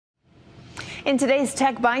In today's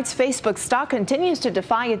Tech Bites, Facebook stock continues to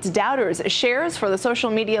defy its doubters. Shares for the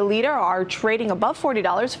social media leader are trading above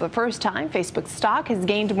 $40 for the first time. Facebook stock has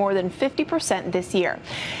gained more than 50% this year.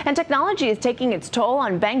 And technology is taking its toll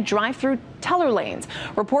on bank drive-through teller lanes.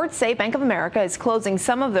 Reports say Bank of America is closing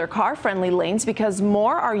some of their car-friendly lanes because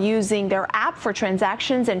more are using their app for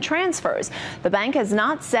transactions and transfers. The bank has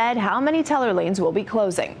not said how many teller lanes will be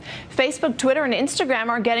closing. Facebook, Twitter, and Instagram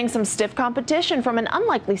are getting some stiff competition from an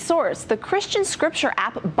unlikely source. The Christian scripture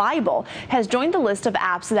app Bible has joined the list of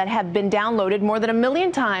apps that have been downloaded more than 1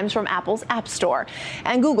 million times from Apple's App Store.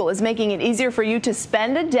 And Google is making it easier for you to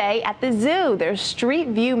spend a day at the zoo. Their Street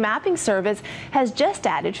View mapping service has just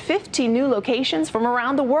added 15 new locations from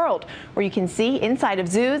around the world where you can see inside of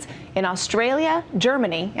zoos in Australia,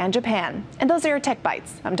 Germany, and Japan. And those are your Tech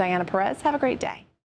Bites. I'm Diana Perez. Have a great day.